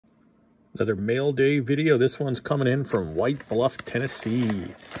Another mail day video. This one's coming in from White Bluff,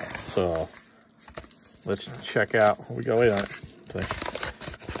 Tennessee. So let's check out what we got. Wait on it.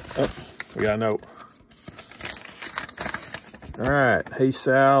 Oh, we got a note. All right. Hey,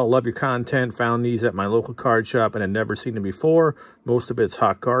 Sal. Love your content. Found these at my local card shop and had never seen them before. Most of it's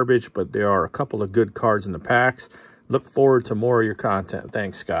hot garbage, but there are a couple of good cards in the packs. Look forward to more of your content.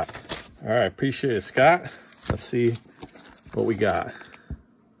 Thanks, Scott. All right. Appreciate it, Scott. Let's see what we got.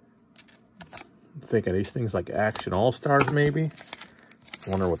 I'm thinking these things like Action All-Stars, maybe.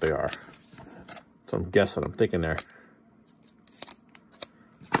 Wonder what they are. So I'm guessing. I'm thinking they're...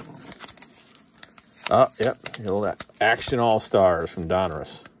 Oh, yep. You know that Action All-Stars from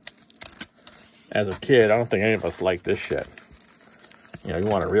Donruss. As a kid, I don't think any of us liked this shit. You know, you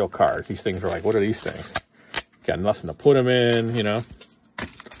wanted real cards. These things are like, what are these things? Got nothing to put them in, you know.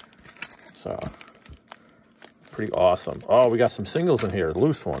 So, pretty awesome. Oh, we got some singles in here,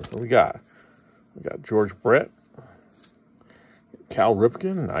 loose ones. What we got? We got George Brett. Cal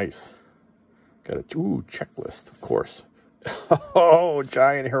Ripken, nice. Got a checklist, of course. Oh,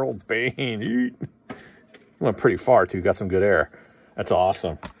 Giant Harold Bain. Went pretty far, too. Got some good air. That's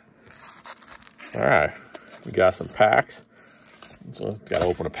awesome. All right. We got some packs. So, got to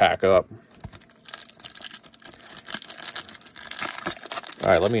open a pack up. All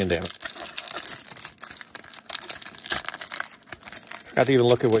right, let me in, damn it. Forgot to even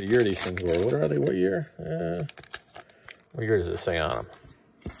look at what year these things were. What are they? What year? What year does it say on them?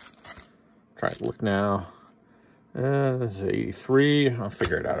 Try to look now. This is 83. I'll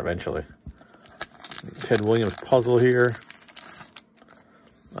figure it out eventually. Ted Williams puzzle here.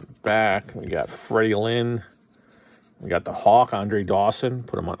 On the back, we got Freddie Lynn. We got the Hawk, Andre Dawson.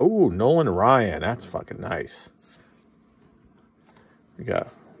 Put him on. Ooh, Nolan Ryan. That's fucking nice. We got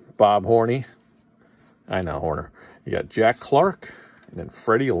Bob Horney. I know, Horner. You got Jack Clark. And then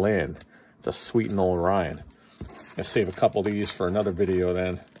Freddie Lynn. It's a sweet Nolan Ryan. I'll save a couple of these for another video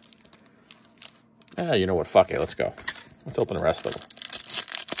then. You know what? Fuck it. Let's go. Let's open the rest of them.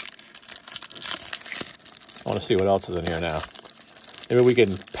 I want to see what else is in here now. Maybe we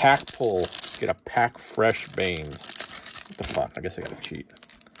can pack pull. Get a pack fresh Baines. What the fuck? I guess I got to cheat.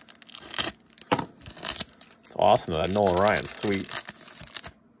 It's awesome. That Nolan Ryan. Sweet.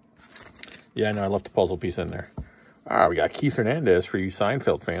 Yeah, I know. I left the puzzle piece in there. All right, we got Keith Hernandez for you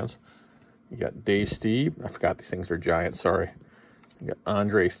Seinfeld fans. You got Dave Steve. I forgot these things are giant. Sorry. You got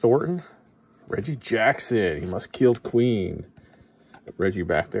Andre Thornton. Reggie Jackson. He must killed Queen. Put Reggie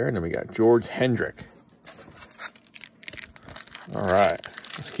back there. And then we got George Hendrick. All right.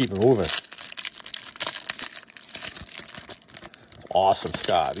 Let's keep it moving. Awesome,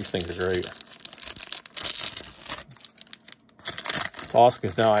 Scott. These things are great. It's awesome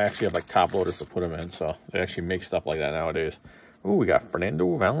because now I actually have like top loaders to put them in. So they actually make stuff like that nowadays. Ooh, we got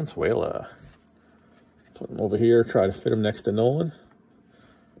Fernando Valenzuela. Put him over here. Try to fit him next to Nolan.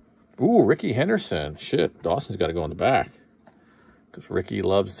 Ooh, Ricky Henderson. Shit, Dawson's got to go in the back. Because Ricky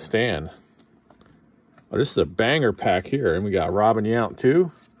loves to stand. Oh, this is a banger pack here. And we got Robin Yount,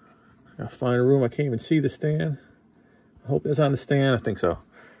 too. Gotta find a room. I can't even see the stand. I hope it's on the stand. I think so.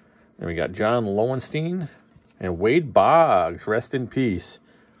 And we got John Lowenstein. And Wade Boggs. Rest in peace.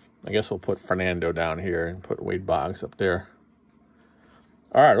 I guess we'll put Fernando down here and put Wade Boggs up there.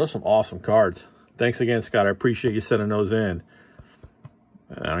 All right, those are some awesome cards. Thanks again, Scott. I appreciate you sending those in.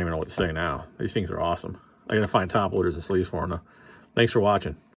 I don't even know what to say now. These things are awesome. I got to find top loaders and sleeves for them, though. Thanks for watching.